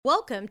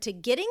Welcome to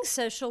Getting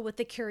Social with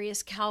the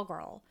Curious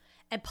Cowgirl,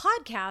 a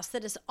podcast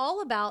that is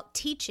all about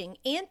teaching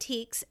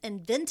antiques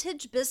and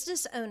vintage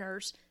business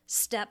owners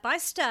step by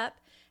step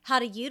how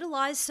to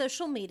utilize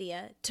social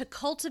media to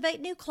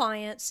cultivate new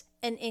clients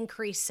and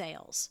increase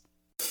sales.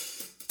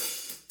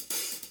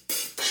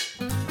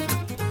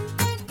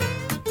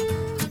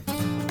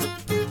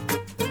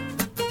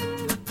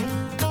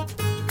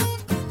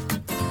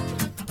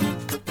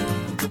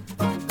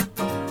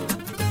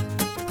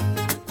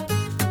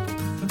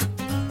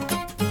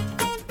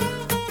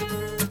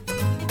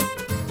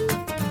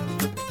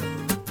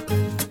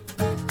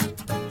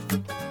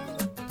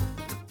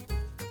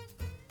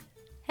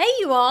 Hey,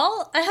 you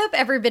all. I hope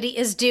everybody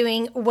is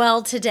doing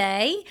well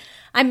today.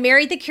 I'm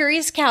Mary the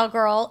Curious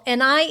Cowgirl,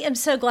 and I am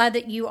so glad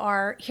that you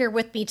are here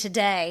with me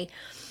today.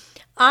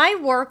 I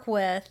work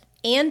with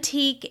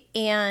antique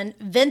and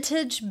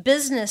vintage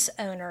business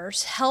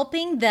owners,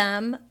 helping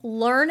them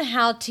learn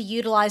how to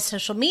utilize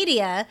social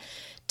media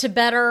to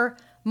better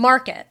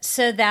market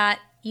so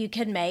that you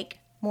can make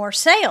more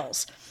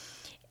sales.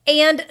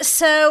 And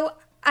so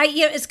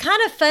it's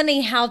kind of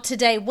funny how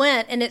today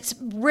went, and it's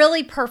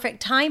really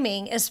perfect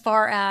timing as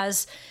far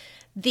as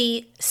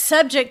the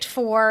subject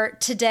for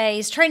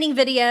today's training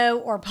video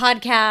or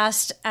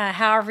podcast,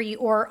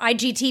 or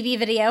IGTV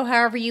video,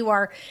 however you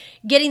are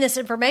getting this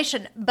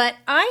information. But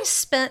I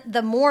spent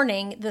the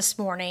morning this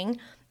morning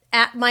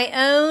at my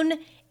own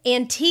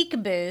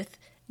antique booth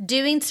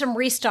doing some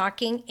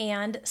restocking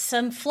and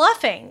some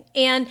fluffing.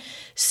 And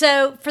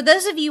so for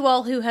those of you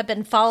all who have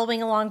been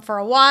following along for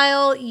a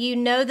while, you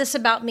know this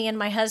about me and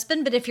my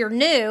husband. But if you're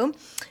new,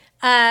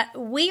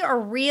 we are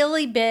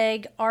really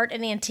big art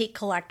and antique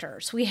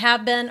collectors. We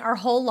have been our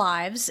whole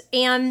lives.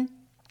 And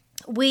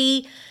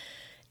we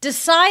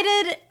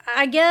decided,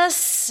 I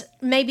guess,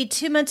 maybe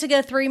 2 months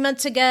ago, 3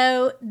 months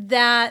ago,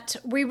 that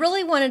we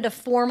really wanted to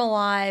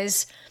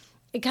formalize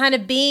kind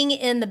of being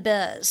in the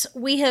biz.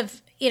 We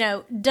have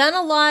done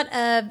a lot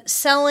of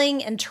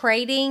selling and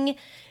trading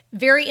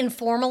very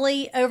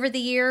informally over the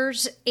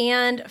years,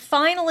 and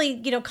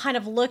finally, kind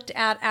of looked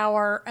at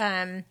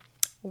our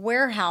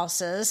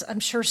warehouses. I'm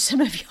sure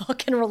some of y'all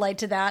can relate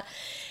to that,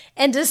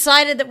 and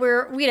decided that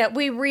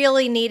we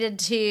really needed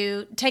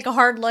to take a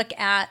hard look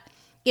at,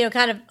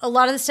 kind of a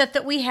lot of the stuff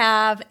that we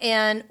have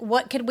and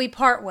what could we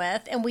part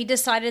with, and we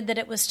decided that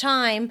it was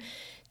time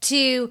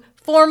to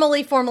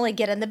formally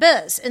get in the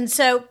biz. And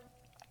so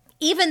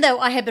even though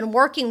I have been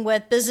working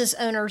with business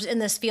owners in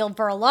this field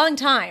for a long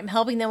time,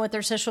 helping them with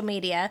their social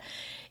media,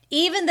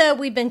 even though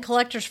we've been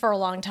collectors for a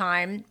long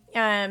time,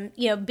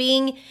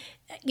 being,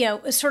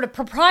 sort of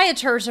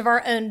proprietors of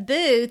our own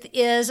booth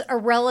is a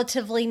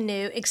relatively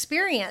new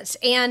experience.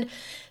 And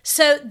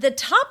so the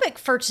topic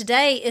for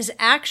today is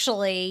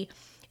actually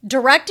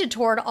directed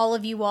toward all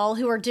of you all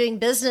who are doing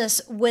business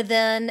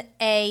within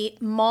a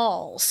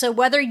mall. So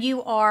whether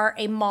you are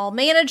a mall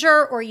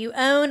manager or you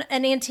own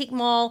an antique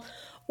mall,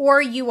 or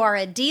you are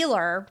a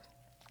dealer,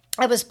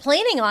 I was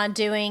planning on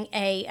doing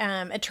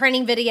a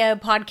training video,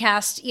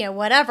 podcast,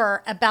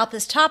 whatever, about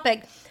this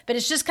topic. But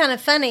it's just kind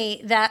of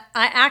funny that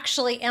I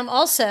actually am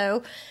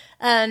also,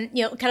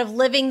 kind of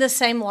living the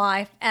same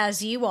life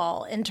as you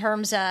all in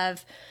terms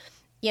of,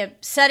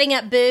 setting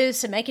up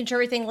booths and making sure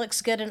everything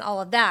looks good and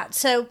all of that.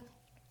 So,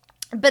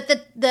 but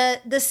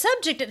the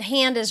subject at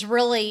hand is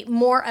really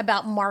more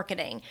about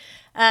marketing.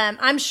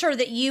 I'm sure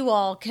that you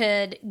all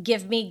could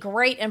give me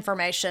great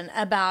information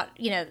about,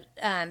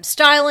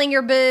 styling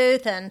your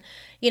booth and,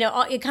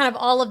 kind of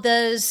all of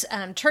those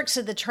tricks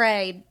of the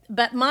trade.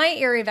 But my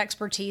area of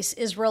expertise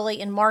is really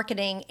in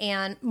marketing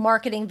and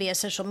marketing via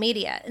social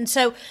media. And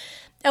so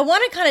I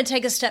want to kind of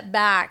take a step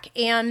back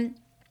and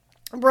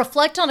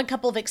reflect on a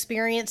couple of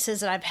experiences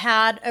that I've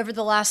had over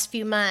the last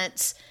few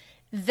months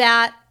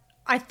that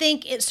I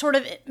think it sort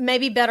of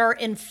maybe better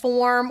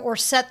inform or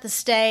set the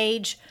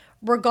stage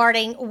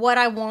regarding what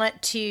I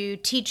want to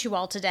teach you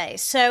all today.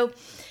 So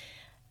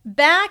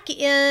back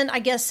in, I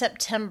guess,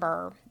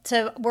 September,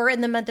 so we're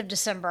in the month of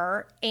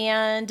December,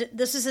 and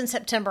this is in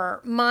September,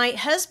 my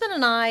husband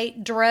and I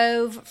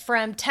drove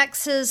from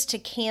Texas to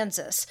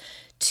Kansas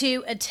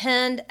to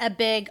attend a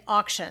big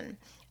auction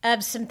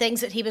of some things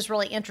that he was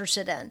really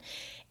interested in.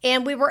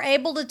 And we were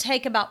able to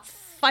take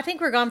I think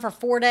we were gone for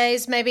 4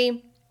 days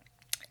maybe.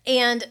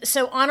 And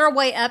so on our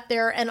way up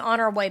there and on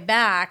our way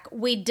back,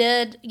 we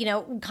did,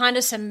 kind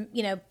of some,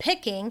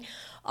 picking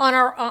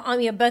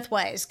on both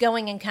ways,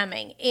 going and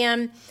coming.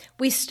 And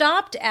we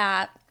stopped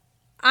at,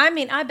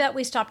 I bet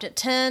we stopped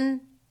at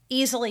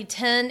easily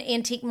 10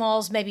 antique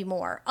malls, maybe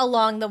more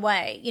along the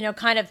way,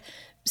 kind of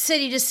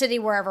city to city,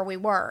 wherever we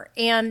were.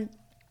 And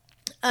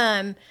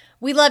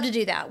we love to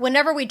do that.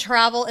 Whenever we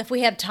travel, if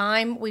we have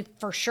time, we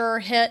for sure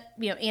hit,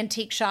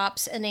 antique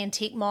shops and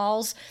antique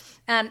malls.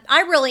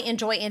 I really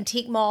enjoy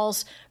antique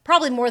malls,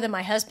 probably more than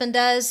my husband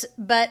does,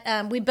 but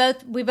we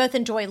both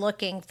enjoy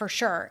looking for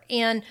sure.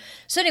 And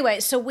so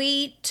anyway, so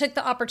we took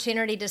the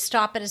opportunity to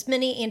stop at as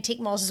many antique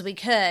malls as we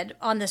could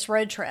on this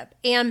road trip.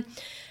 And,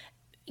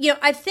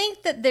 I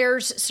think that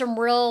there's some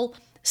real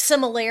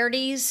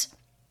similarities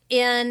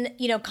in,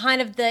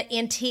 kind of the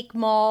antique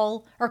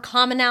mall or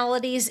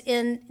commonalities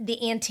in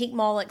the antique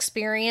mall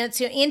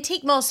experience.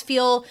 Antique malls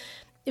feel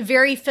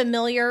very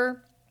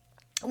familiar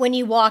when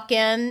you walk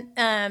in.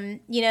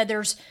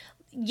 There's,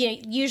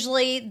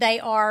 usually they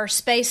are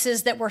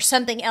spaces that were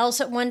something else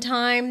at one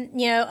time.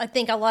 I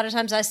think a lot of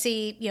times I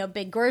see,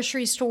 big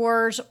grocery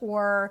stores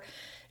or,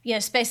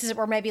 spaces that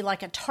were maybe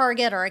like a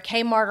Target or a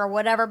Kmart or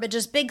whatever, but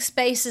just big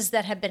spaces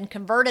that have been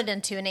converted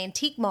into an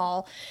antique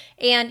mall.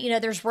 And,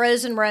 there's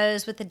rows and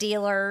rows with the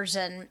dealers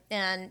and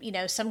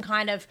some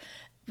kind of,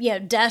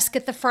 desk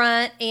at the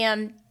front.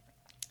 And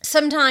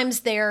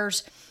sometimes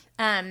there's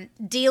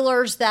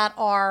dealers that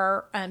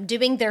are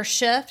doing their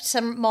shift.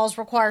 Some malls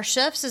require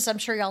shifts, as I'm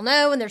sure y'all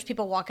know, and there's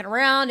people walking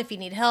around if you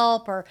need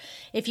help or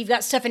if you've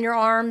got stuff in your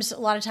arms. A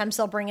lot of times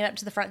they'll bring it up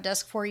to the front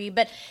desk for you.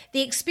 But the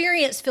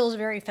experience feels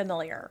very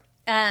familiar.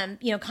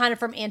 Kind of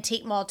from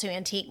antique mall to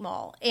antique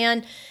mall.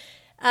 And,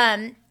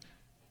 and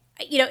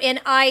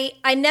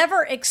I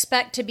never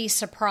expect to be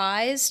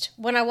surprised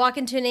when I walk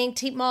into an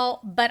antique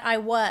mall, but I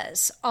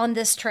was on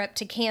this trip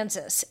to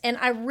Kansas. And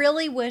I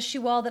really wish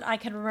you all that I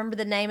could remember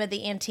the name of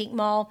the antique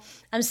mall.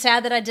 I'm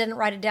sad that I didn't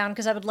write it down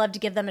because I would love to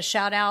give them a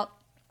shout out.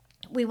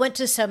 We went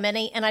to so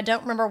many and I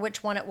don't remember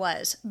which one it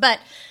was, but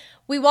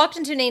we walked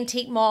into an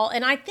antique mall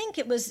and I think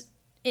it was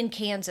in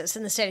Kansas,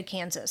 in the state of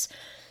Kansas.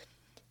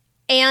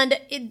 And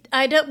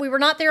we were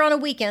not there on a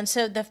weekend,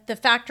 so the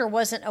factor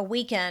wasn't a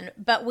weekend,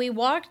 but we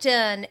walked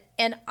in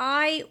and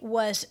I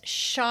was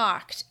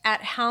shocked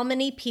at how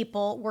many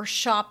people were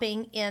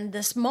shopping in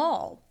this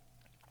mall.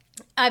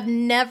 I've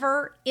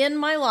never in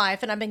my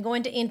life, and I've been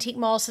going to antique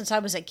malls since I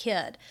was a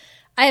kid,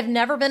 I have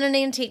never been in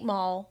an antique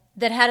mall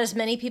that had as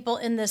many people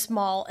in this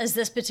mall as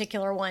this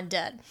particular one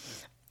did.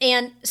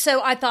 And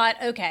so I thought,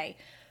 okay,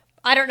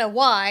 I don't know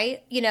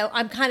why,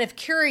 I'm kind of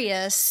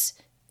curious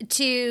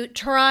to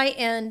try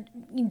and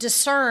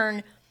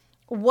discern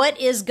what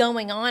is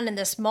going on in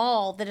this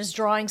mall that is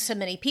drawing so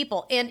many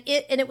people. And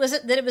it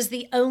wasn't that it was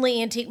the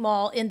only antique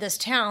mall in this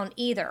town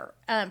either,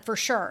 for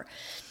sure.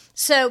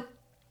 So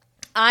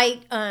I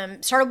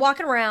started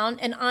walking around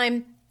and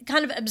I'm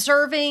kind of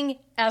observing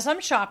as I'm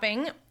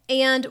shopping.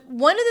 And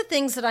one of the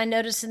things that I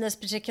noticed in this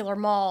particular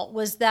mall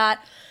was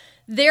that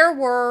there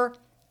were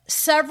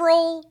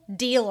several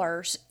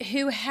dealers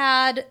who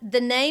had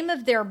the name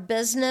of their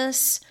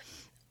business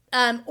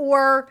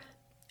or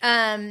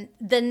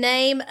the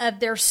name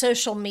of their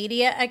social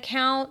media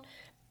account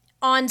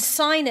on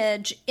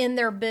signage in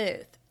their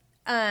booth.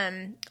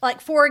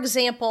 Like, for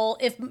example,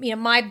 if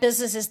my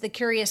business is the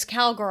Curious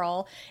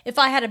Cowgirl, if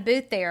I had a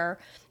booth there,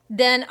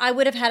 then I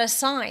would have had a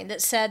sign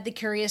that said the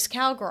Curious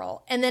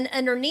Cowgirl. And then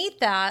underneath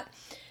that,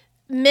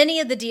 many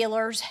of the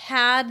dealers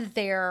had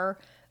their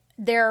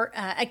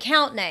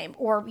account name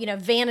or,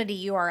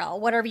 vanity URL,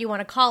 whatever you want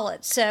to call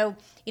it. So,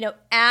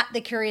 at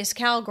the Curious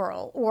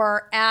Cowgirl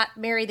or at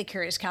Mary the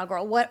Curious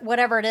Cowgirl,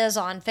 whatever it is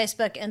on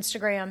Facebook,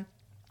 Instagram,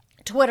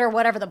 Twitter,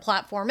 whatever the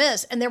platform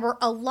is. And there were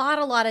a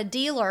lot of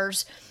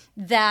dealers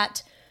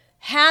that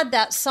had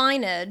that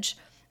signage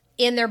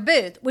in their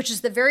booth, which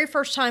is the very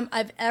first time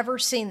I've ever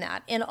seen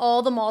that in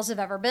all the malls I've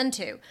ever been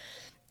to.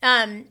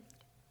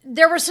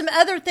 There were some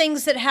other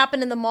things that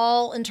happened in the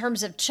mall in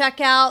terms of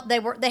checkout.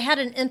 They had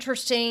an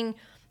interesting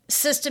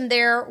system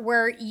there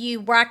where you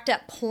racked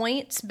up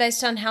points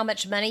based on how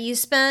much money you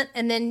spent.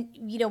 And then,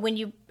 when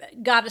you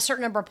got a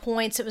certain number of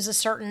points, it was a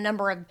certain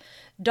number of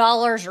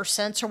dollars or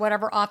cents or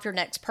whatever off your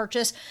next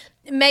purchase.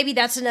 Maybe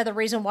that's another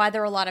reason why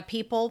there are a lot of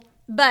people.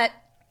 But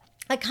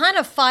I kind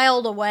of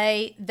filed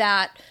away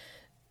that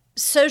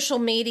social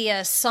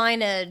media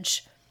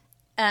signage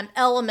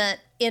element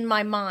in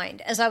my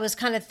mind as I was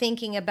kind of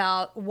thinking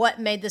about what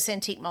made this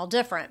antique mall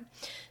different.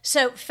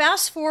 So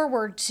fast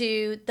forward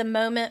to the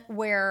moment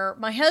where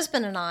my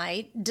husband and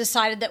I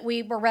decided that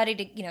we were ready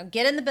to,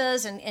 get in the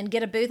biz and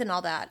get a booth and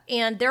all that.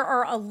 And there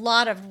are a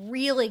lot of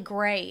really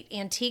great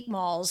antique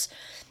malls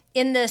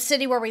in the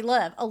city where we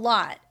live, a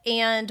lot.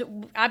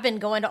 And I've been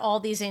going to all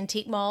these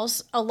antique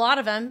malls, a lot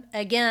of them,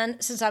 again,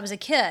 since I was a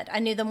kid. I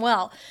knew them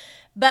well.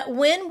 But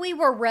when we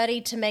were ready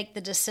to make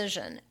the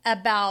decision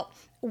about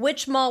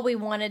which mall we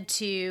wanted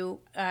to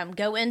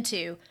go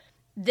into,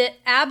 the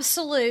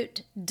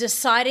absolute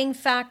deciding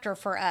factor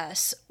for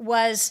us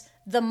was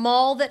the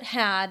mall that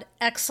had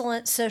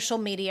excellent social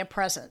media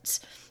presence.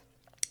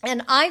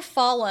 And I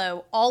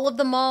follow all of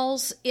the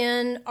malls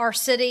in our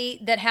city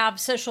that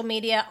have social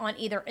media on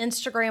either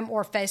Instagram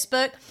or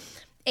Facebook,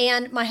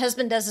 and my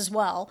husband does as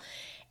well.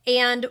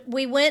 And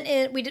we went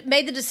in, we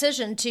made the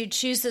decision to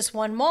choose this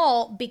one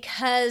mall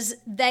because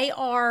they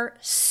are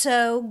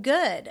so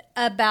good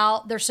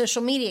about their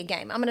social media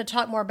game. I'm going to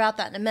talk more about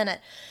that in a minute.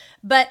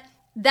 But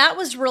that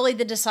was really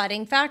the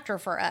deciding factor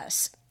for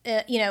us.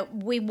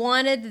 We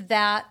wanted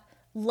that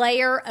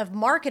layer of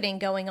marketing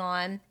going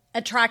on,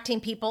 attracting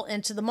people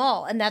into the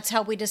mall. And that's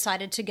how we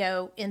decided to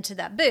go into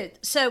that booth.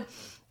 So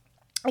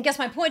I guess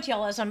my point to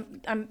y'all is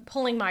I'm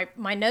pulling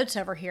my notes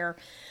over here.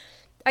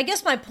 I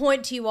guess my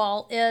point to you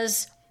all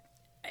is,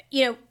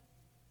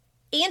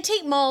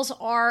 antique malls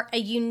are a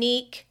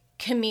unique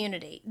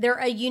community. They're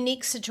a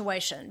unique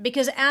situation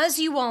because, as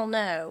you all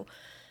know,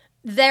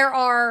 there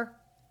are,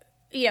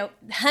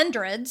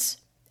 hundreds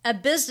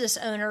of business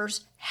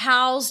owners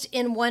housed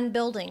in one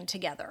building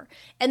together.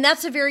 And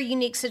that's a very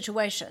unique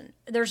situation.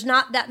 There's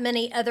not that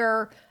many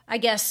other, I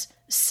guess,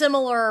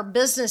 similar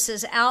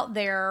businesses out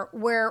there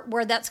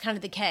where that's kind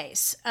of the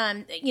case,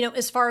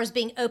 as far as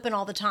being open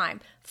all the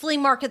time. Flea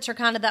markets are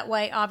kind of that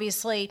way,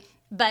 obviously,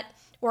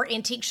 or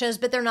antique shows,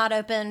 but they're not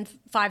open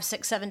 5,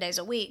 6, 7 days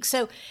a week.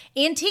 So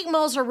antique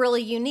malls are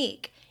really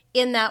unique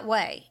in that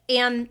way.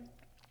 And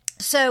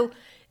so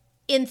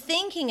in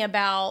thinking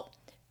about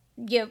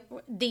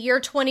the year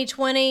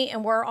 2020,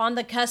 and we're on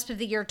the cusp of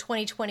the year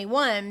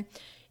 2021,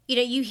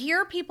 you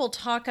hear people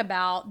talk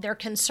about their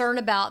concern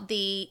about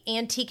the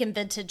antique and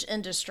vintage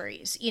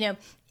industries.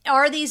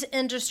 Are these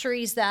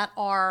industries that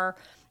are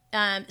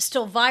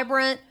still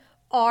vibrant?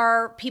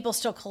 Are people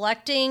still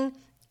collecting?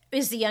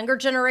 Is the younger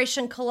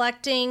generation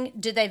collecting?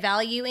 Do they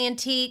value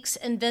antiques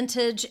and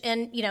vintage?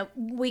 And,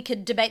 we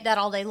could debate that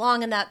all day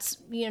long, and that's,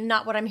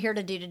 not what I'm here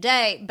to do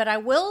today. But I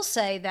will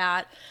say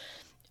that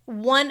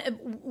one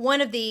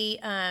of the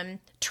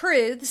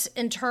truths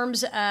in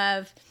terms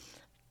of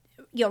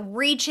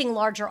reaching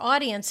larger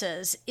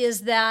audiences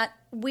is that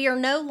we are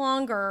no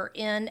longer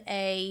in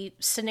a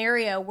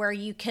scenario where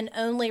you can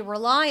only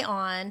rely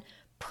on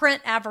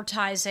print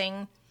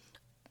advertising,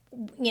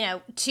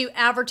 to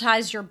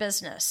advertise your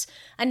business.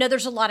 I know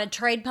there's a lot of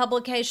trade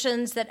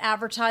publications that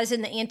advertise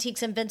in the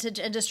antiques and vintage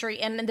industry,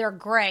 and they're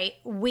great.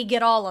 We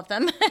get all of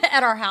them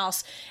at our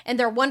house, and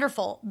they're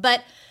wonderful.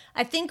 But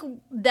I think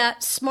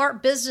that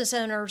smart business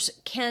owners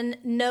can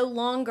no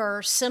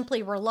longer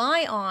simply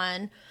rely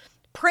on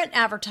print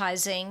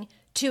advertising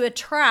to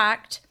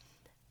attract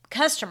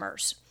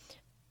customers.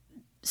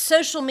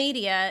 Social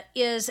media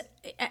is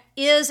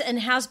and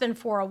has been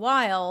for a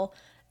while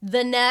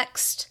the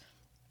next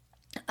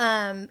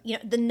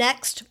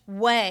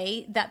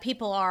way that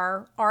people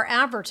are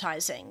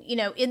advertising,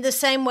 in the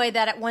same way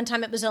that at one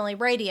time it was only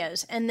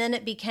radios, and then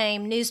it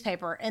became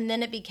newspaper, and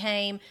then it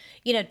became,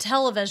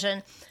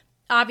 television.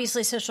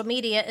 Obviously, social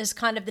media is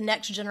kind of the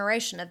next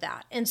generation of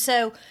that. And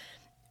so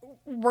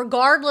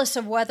regardless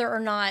of whether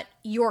or not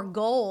your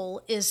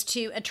goal is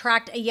to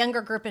attract a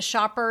younger group of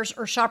shoppers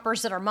or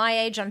shoppers that are my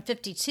age, I'm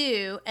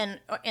 52 and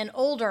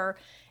older,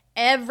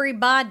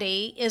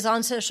 everybody is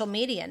on social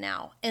media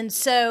now. And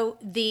so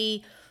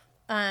the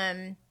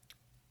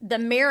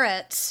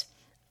merits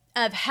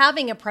of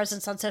having a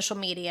presence on social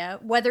media,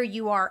 whether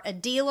you are a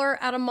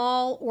dealer at a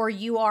mall or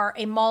you are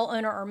a mall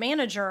owner or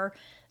manager,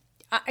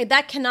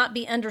 that cannot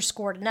be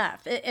underscored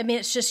enough.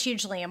 It's just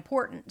hugely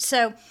important.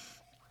 So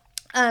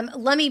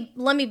let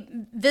me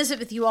visit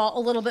with you all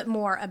a little bit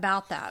more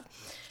about that.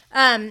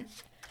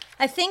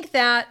 I think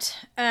that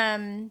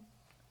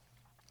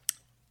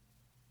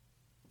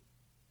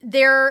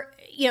there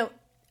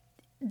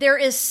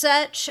is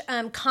such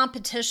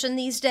competition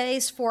these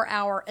days for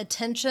our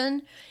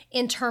attention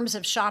in terms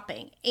of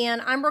shopping.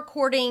 And I'm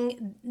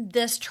recording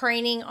this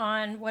training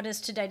on, what is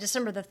today,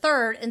 December the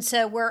 3rd. And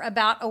so we're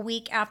about a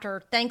week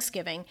after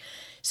Thanksgiving.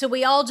 So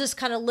we all just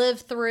kind of live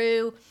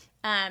through,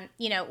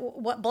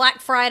 what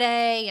Black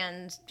Friday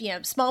and,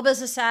 Small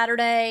Business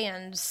Saturday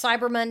and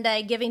Cyber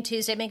Monday, Giving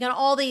Tuesday, making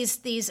all these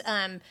days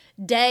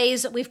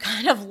that we've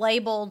kind of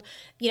labeled,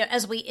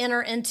 as we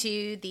enter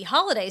into the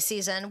holiday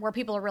season where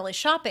people are really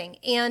shopping.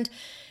 And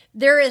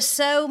there is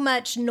so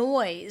much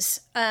noise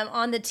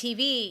on the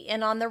TV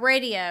and on the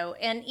radio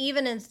and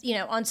even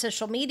on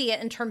social media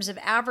in terms of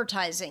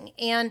advertising.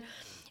 And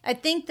I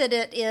think that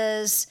it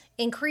is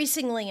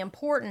increasingly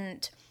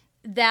important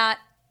that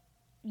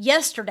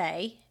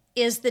yesterday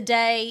is the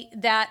day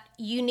that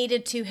you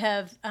needed to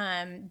have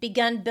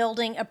begun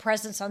building a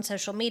presence on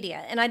social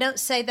media. And I don't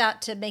say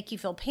that to make you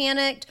feel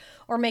panicked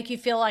or make you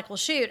feel like, well,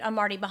 shoot, I'm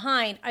already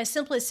behind. I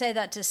simply say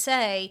that to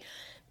say,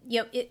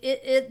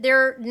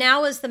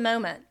 now is the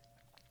moment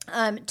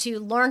to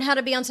learn how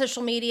to be on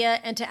social media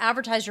and to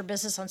advertise your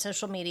business on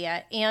social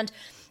media. And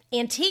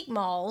antique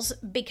malls,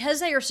 because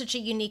they are such a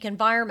unique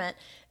environment,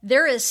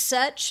 there is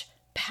such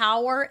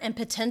power and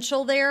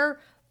potential there,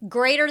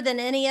 greater than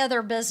any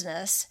other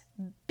business,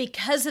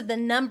 because of the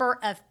number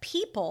of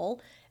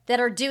people that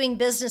are doing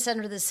business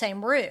under the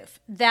same roof.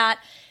 That,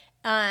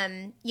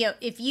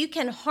 if you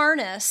can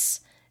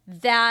harness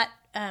that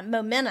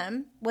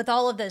momentum with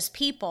all of those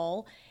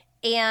people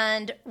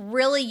and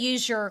really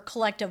use your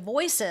collective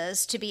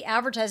voices to be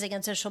advertising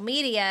on social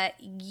media,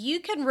 you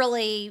can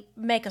really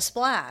make a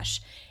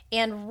splash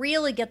and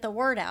really get the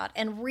word out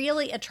and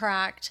really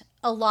attract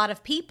a lot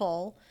of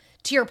people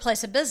to your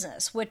place of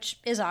business, which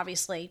is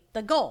obviously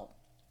the goal.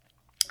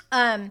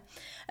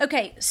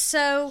 Okay,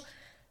 so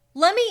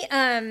let me,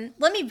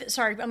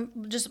 sorry,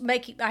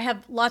 I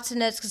have lots of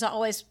notes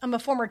because I'm a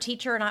former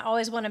teacher and I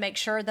always want to make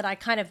sure that I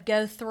kind of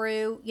go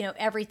through,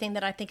 everything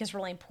that I think is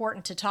really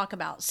important to talk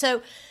about.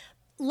 So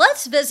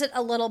let's visit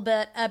a little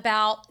bit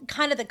about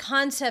kind of the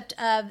concept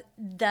of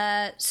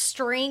the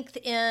strength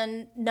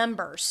in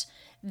numbers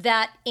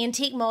that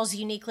antique malls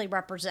uniquely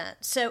represent.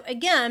 So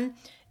again,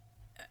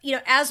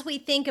 as we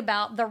think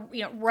about the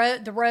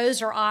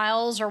rows or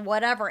aisles or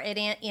whatever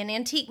in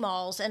antique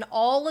malls and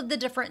all of the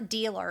different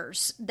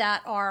dealers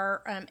that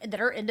are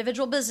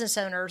individual business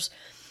owners,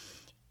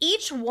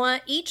 each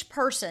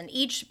person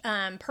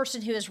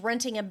who is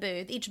renting a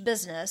booth, each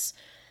business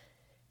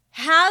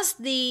has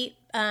the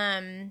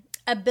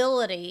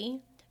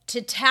ability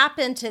to tap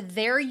into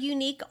their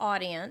unique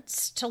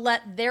audience, to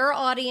let their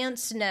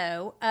audience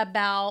know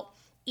about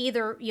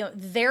either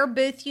their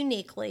booth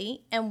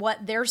uniquely and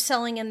what they're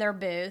selling in their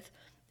booth,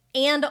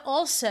 and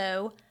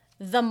also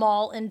the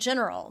mall in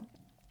general.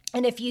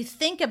 And if you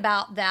think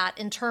about that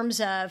in terms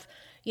of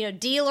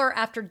dealer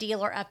after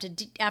dealer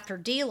after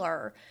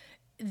dealer,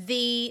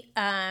 the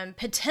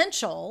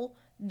potential,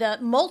 the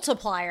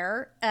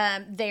multiplier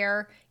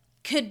there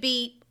could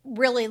be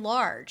really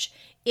large.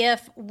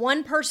 If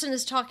one person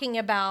is talking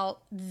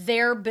about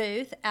their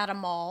booth at a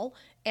mall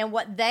and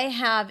what they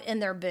have in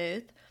their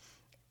booth,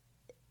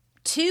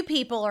 2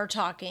 people are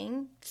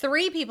talking,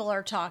 3 people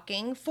are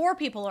talking, 4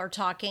 people are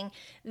talking,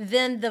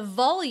 then the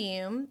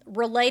volume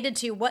related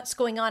to what's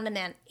going on in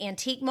that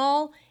antique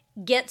mall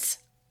gets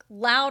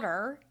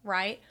louder,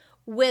 right,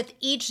 with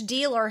each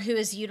dealer who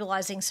is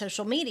utilizing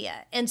social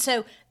media. And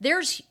so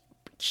there's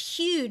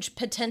huge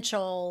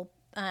potential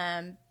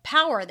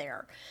power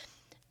there.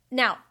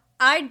 Now,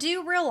 I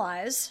do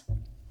realize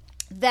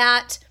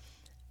that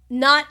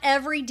not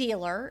every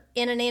dealer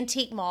in an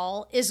antique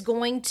mall is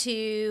going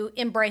to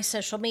embrace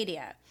social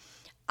media.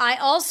 I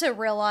also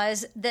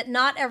realize that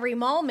not every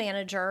mall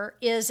manager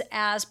is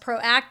as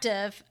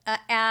proactive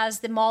as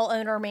the mall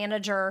owner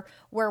manager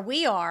where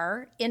we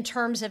are in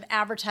terms of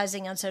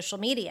advertising on social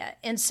media.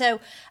 And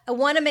so I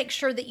want to make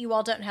sure that you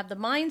all don't have the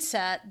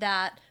mindset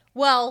that,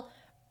 well,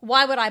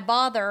 why would I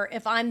bother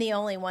if I'm the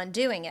only one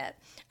doing it?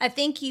 I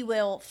think you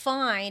will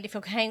find, if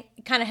you'll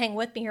hang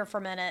with me here for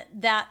a minute,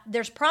 that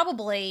there's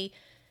probably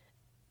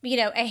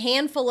a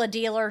handful of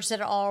dealers that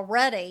are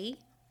already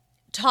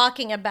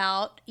talking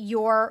about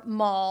your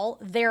mall,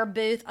 their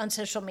booth on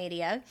social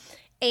media.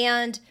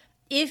 And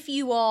if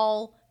you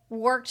all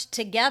worked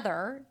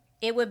together,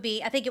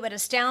 I think it would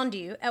astound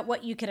you at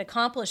what you could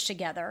accomplish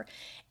together.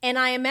 And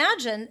I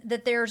imagine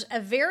that there's a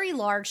very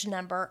large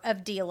number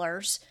of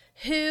dealers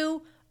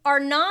who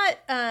are not,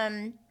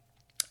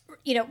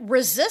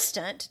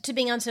 resistant to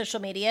being on social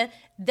media.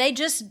 They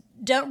just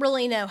don't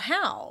really know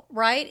how,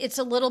 right? It's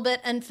a little bit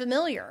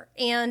unfamiliar.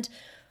 And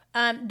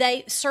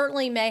they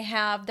certainly may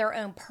have their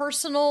own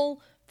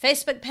personal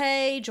Facebook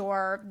page,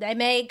 or they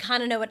may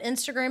kind of know what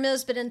Instagram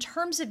is. But in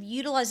terms of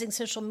utilizing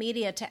social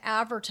media to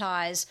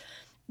advertise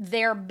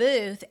their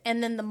booth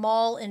and then the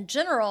mall in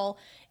general,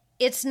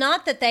 it's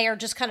not that they are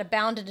just kind of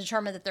bound to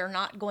determine that they're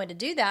not going to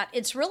do that.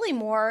 It's really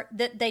more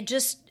that they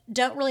just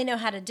don't really know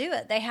how to do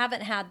it. They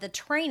haven't had the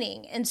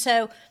training. And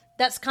so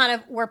that's kind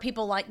of where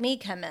people like me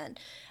come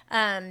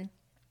in.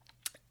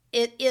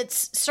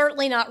 It's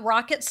certainly not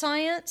rocket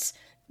science,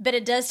 but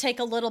it does take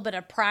a little bit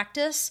of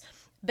practice.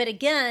 But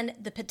again,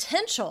 the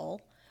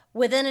potential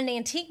within an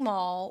antique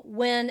mall,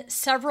 when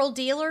several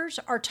dealers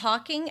are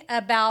talking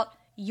about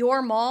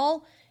your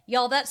mall,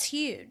 y'all, that's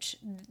huge.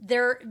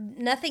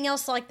 Nothing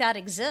else like that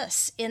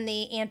exists in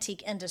the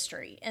antique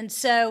industry. And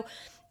so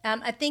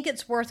I think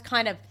it's worth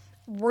kind of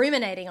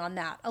ruminating on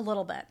that a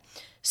little bit.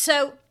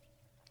 So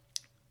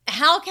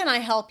how can I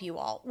help you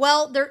all?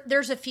 Well,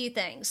 there's a few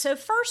things. So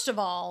first of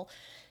all,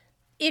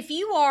 if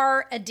you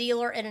are a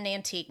dealer in an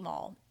antique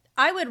mall,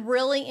 I would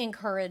really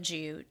encourage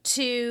you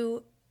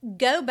to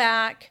go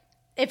back,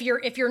 if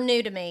you're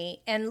new to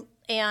me,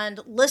 and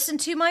listen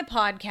to my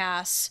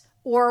podcasts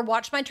or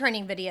watch my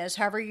training videos,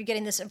 however you're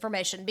getting this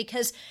information.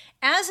 Because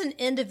as an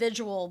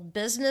individual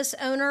business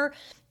owner,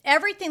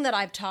 everything that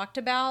I've talked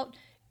about,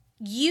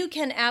 you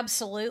can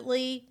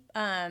absolutely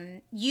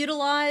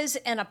utilize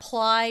and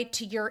apply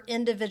to your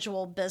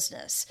individual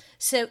business.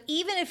 So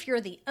even if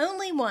you're the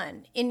only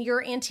one in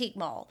your antique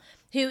mall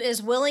who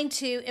is willing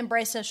to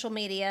embrace social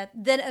media,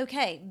 then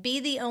okay, be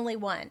the only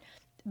one.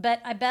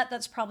 But I bet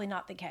that's probably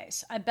not the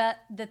case. I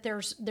bet that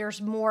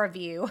there's more of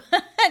you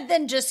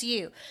than just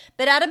you.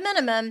 But at a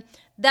minimum,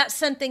 that's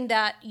something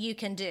that you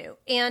can do.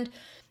 And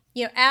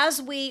as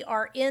we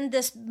are in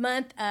this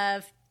month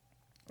of,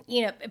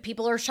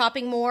 people are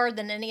shopping more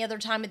than any other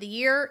time of the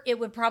year, it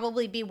would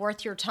probably be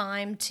worth your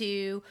time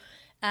to,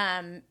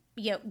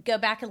 go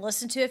back and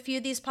listen to a few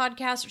of these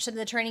podcasts or some of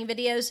the training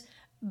videos.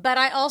 But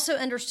I also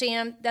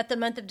understand that the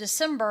month of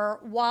December,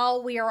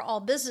 while we are all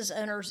business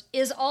owners,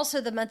 is also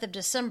the month of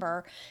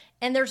December.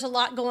 And there's a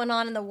lot going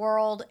on in the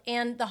world,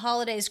 and the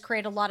holidays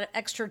create a lot of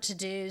extra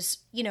to-dos,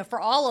 for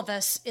all of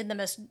us in the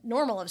most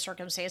normal of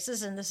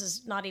circumstances. And this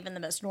is not even the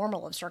most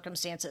normal of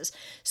circumstances.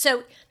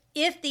 So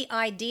if the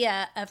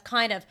idea of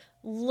kind of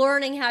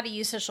learning how to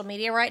use social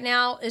media right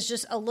now is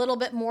just a little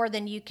bit more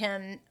than you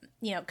can,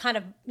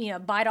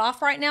 bite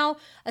off right now,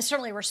 I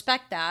certainly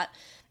respect that.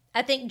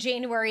 I think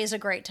January is a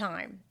great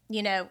time.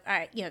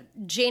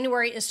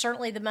 January is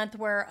certainly the month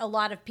where a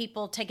lot of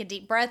people take a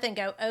deep breath and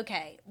go,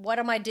 okay, what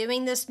am I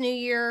doing this new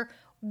year?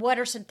 What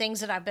are some things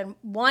that I've been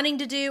wanting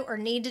to do or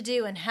need to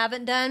do and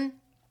haven't done?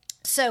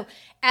 So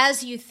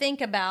as you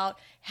think about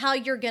how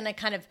you're going to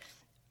kind of,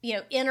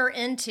 enter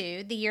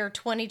into the year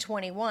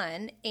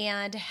 2021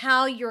 and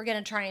how you're going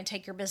to try and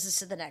take your business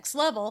to the next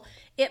level,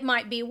 it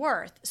might be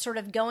worth sort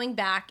of going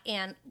back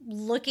and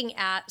looking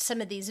at some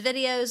of these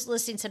videos,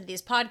 listening to some of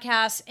these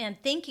podcasts, and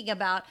thinking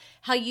about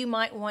how you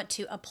might want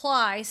to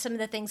apply some of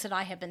the things that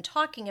I have been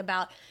talking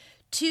about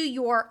to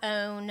your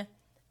own,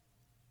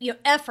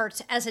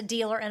 efforts as a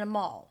dealer in a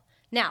mall.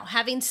 Now,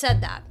 having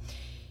said that,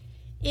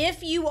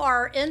 if you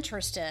are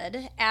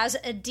interested as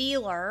a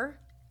dealer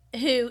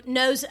who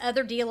knows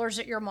other dealers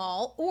at your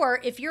mall, or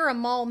if you're a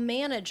mall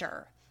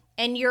manager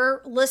and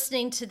you're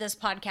listening to this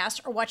podcast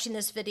or watching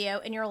this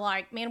video and you're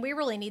like, man, we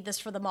really need this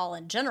for the mall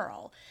in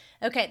general.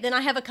 Okay, then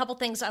I have a couple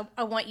things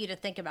I want you to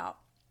think about.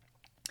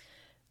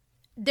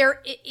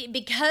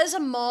 Because a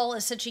mall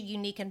is such a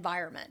unique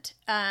environment,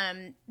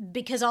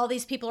 because all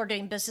these people are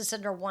doing business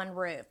under one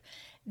roof,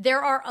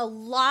 there are a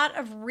lot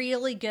of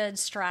really good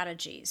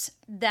strategies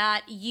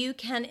that you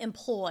can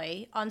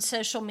employ on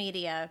social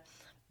media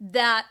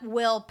that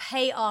will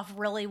pay off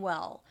really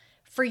well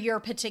for your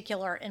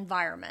particular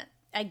environment.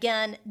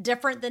 Again,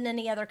 different than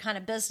any other kind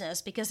of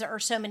business because there are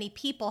so many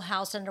people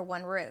housed under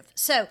one roof.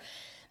 So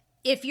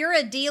if you're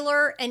a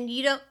dealer and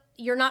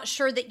you're not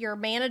sure that your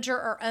manager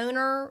or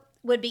owner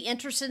would be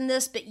interested in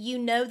this, but you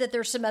know that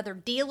there's some other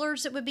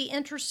dealers that would be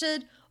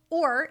interested,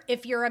 or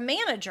if you're a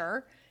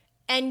manager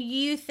and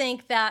you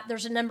think that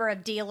there's a number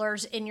of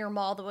dealers in your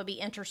mall that would be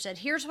interested,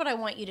 here's what I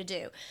want you to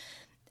do.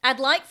 I'd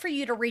like for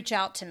you to reach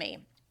out to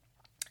me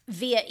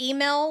via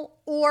email,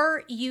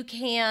 or you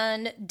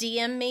can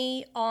DM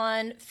me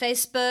on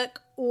Facebook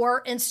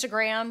or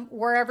Instagram,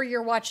 wherever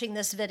you're watching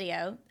this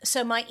video.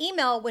 So my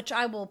email, which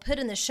I will put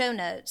in the show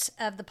notes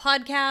of the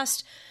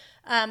podcast,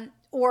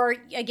 or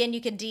again, you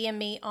can DM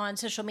me on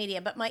social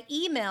media, but my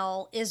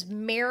email is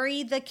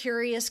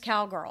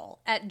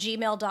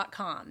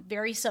marythecuriouscowgirl@gmail.com.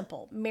 Very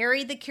simple.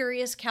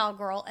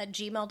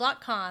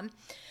 marythecuriouscowgirl@gmail.com.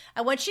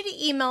 I want you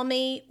to email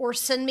me or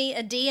send me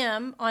a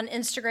DM on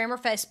Instagram or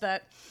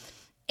Facebook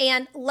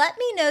and let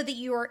me know that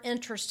you are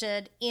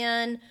interested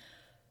in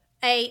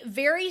a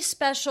very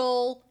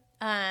special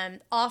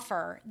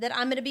offer that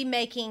I'm going to be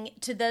making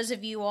to those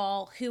of you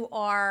all who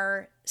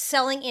are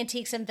selling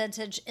antiques and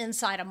vintage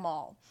inside a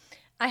mall.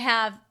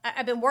 I've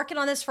been working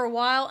on this for a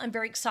while. I'm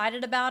very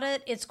excited about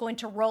it. It's going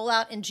to roll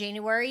out in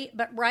January,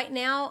 but right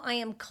now I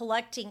am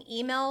collecting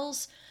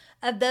emails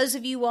of those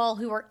of you all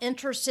who are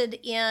interested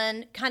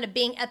in kind of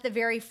being at the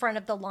very front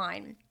of the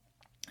line.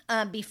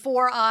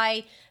 Before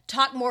I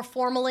talk more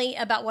formally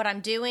about what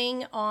I'm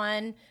doing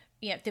on,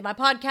 through my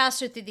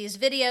podcast or through these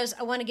videos,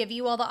 I want to give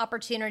you all the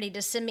opportunity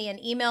to send me an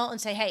email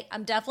and say, hey,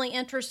 I'm definitely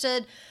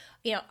interested.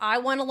 I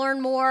want to learn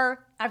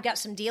more. I've got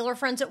some dealer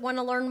friends that want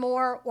to learn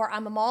more, or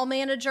I'm a mall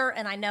manager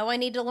and I know I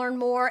need to learn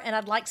more, and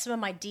I'd like some of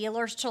my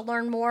dealers to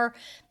learn more,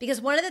 because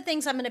one of the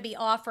things I'm going to be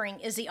offering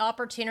is the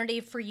opportunity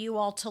for you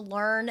all to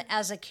learn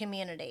as a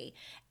community,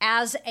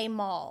 as a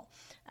mall.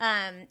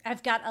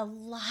 I've got a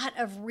lot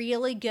of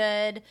really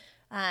good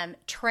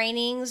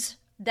trainings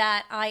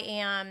that I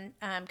am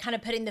kind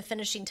of putting the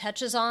finishing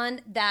touches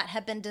on that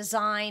have been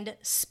designed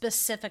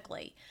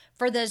specifically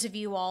for those of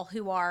you all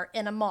who are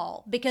in a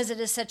mall, because it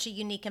is such a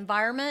unique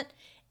environment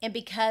and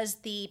because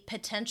the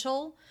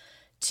potential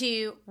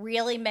to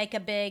really make a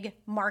big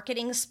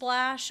marketing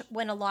splash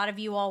when a lot of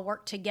you all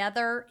work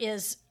together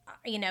is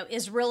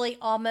really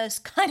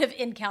almost kind of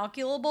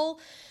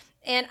incalculable.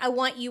 And I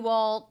want you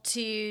all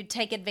to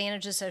take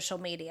advantage of social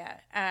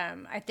media.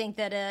 I think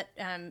that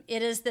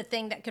it is the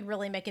thing that could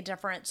really make a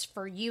difference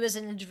for you as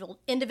an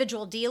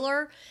individual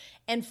dealer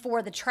and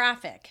for the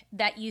traffic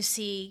that you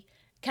see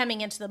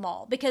coming into the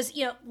mall. Because,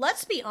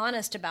 let's be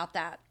honest about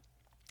that.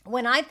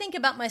 When I think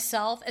about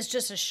myself as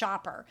just a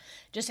shopper,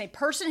 just a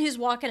person who's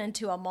walking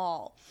into a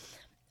mall,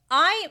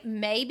 I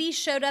maybe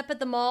showed up at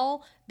the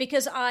mall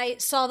because I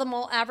saw the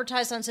mall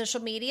advertised on social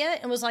media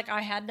and was like,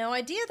 I had no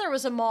idea there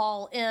was a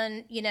mall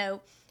in,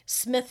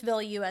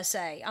 Smithville,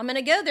 USA. I'm going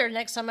to go there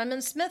next time I'm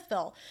in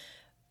Smithville.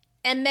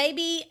 And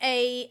maybe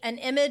an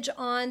image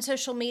on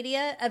social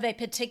media of a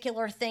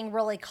particular thing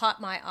really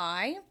caught my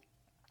eye.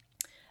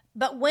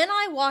 But when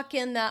I walk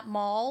in that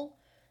mall,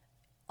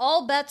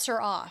 all bets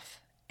are off.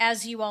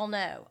 As you all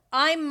know,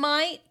 I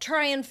might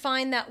try and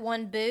find that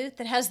one booth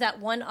that has that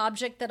one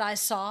object that I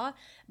saw,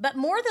 but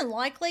more than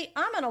likely,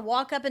 I'm going to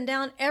walk up and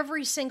down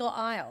every single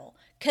aisle,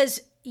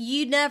 because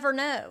you never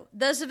know.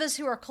 Those of us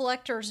who are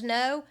collectors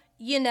know,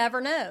 you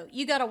never know.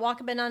 You got to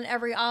walk up and down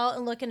every aisle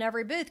and look in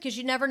every booth, because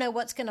you never know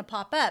what's going to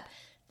pop up.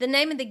 The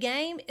name of the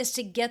game is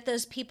to get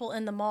those people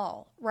in the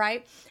mall,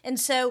 right? And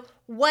so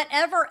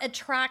whatever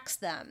attracts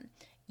them,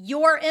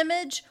 your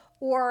image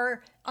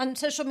or on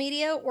social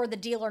media, or the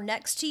dealer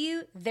next to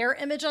you, their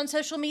image on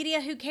social media,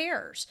 who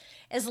cares?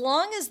 As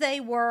long as they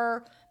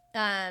were,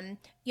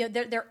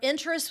 their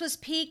interest was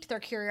piqued, their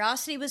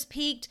curiosity was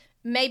piqued,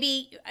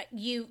 maybe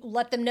you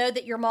let them know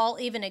that your mall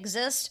even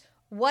exists.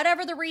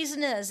 Whatever the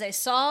reason is, they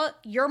saw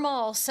your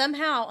mall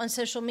somehow on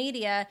social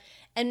media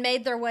and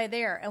made their way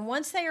there. And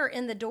once they are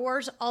in the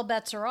doors, all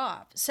bets are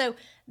off. So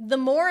the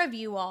more of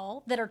you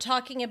all that are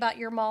talking about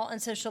your mall on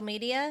social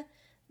media,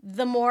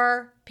 the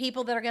more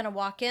people that are going to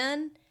walk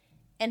in,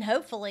 and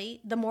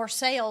hopefully the more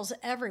sales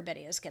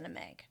everybody is going to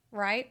make,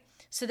 right?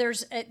 So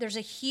there's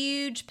a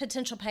huge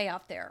potential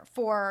payoff there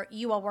for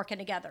you all working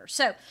together.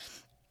 So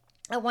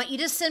I want you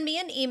to send me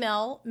an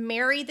email,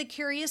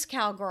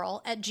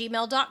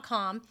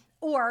 marythecuriouscowgirl@gmail.com,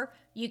 or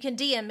you can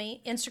DM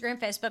me, Instagram,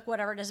 Facebook,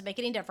 whatever, it doesn't make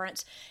any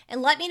difference.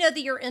 And let me know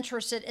that you're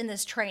interested in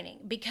this training,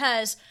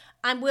 because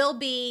I will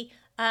be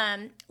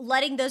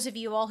letting those of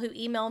you all who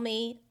email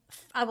me,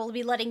 I will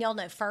be letting y'all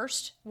know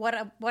first what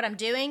I'm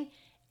doing.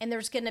 And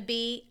there's going to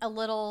be a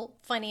little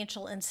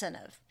financial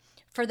incentive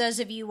for those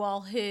of you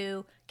all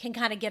who can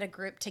kind of get a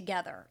group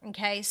together.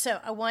 Okay. So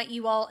I want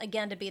you all,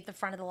 again, to be at the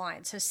front of the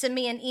line. So send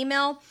me an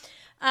email.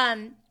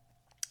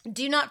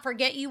 Do not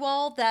forget, you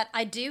all, that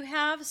I do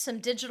have some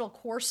digital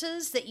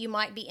courses that you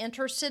might be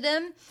interested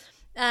in.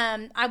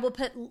 I will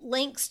put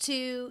links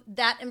to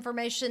that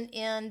information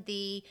in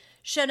the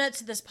show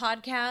notes of this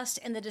podcast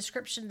and the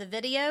description of the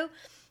video.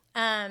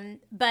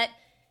 But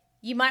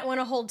you might want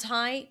to hold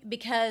tight,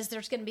 because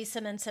there's going to be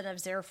some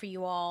incentives there for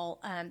you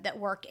all that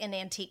work in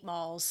antique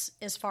malls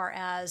as far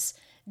as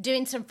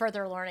doing some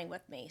further learning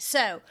with me.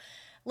 So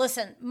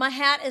listen, my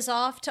hat is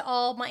off to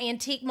all my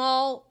antique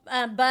mall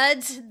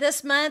buds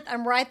this month.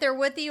 I'm right there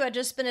with you. I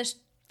just finished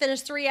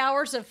 3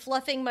 hours of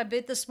fluffing my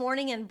booth this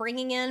morning and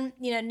bringing in,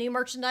 new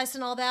merchandise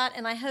and all that.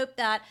 And I hope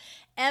that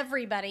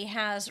everybody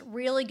has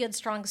really good,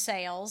 strong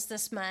sales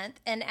this month.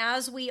 And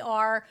as we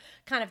are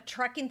kind of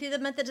trucking through the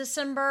month of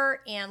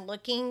December and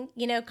looking,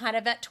 kind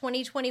of at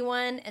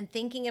 2021 and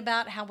thinking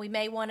about how we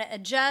may want to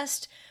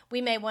adjust,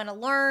 we may want to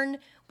learn,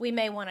 we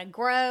may want to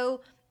grow,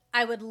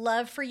 I would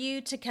love for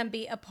you to come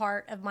be a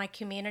part of my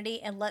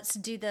community, and let's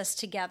do this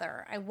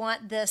together. I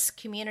want this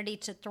community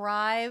to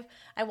thrive.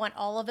 I want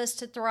all of us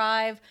to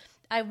thrive.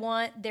 I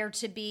want there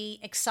to be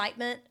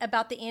excitement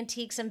about the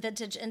antiques and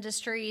vintage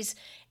industries.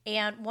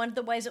 And one of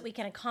the ways that we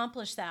can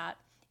accomplish that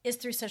is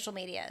through social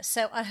media.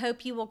 So I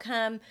hope you will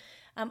come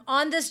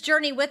on this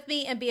journey with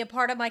me and be a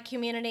part of my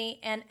community.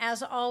 And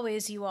as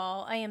always, you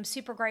all, I am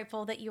super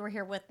grateful that you are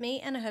here with me,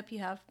 and I hope you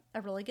have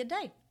a really good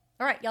day.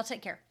 All right, y'all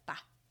take care. Bye.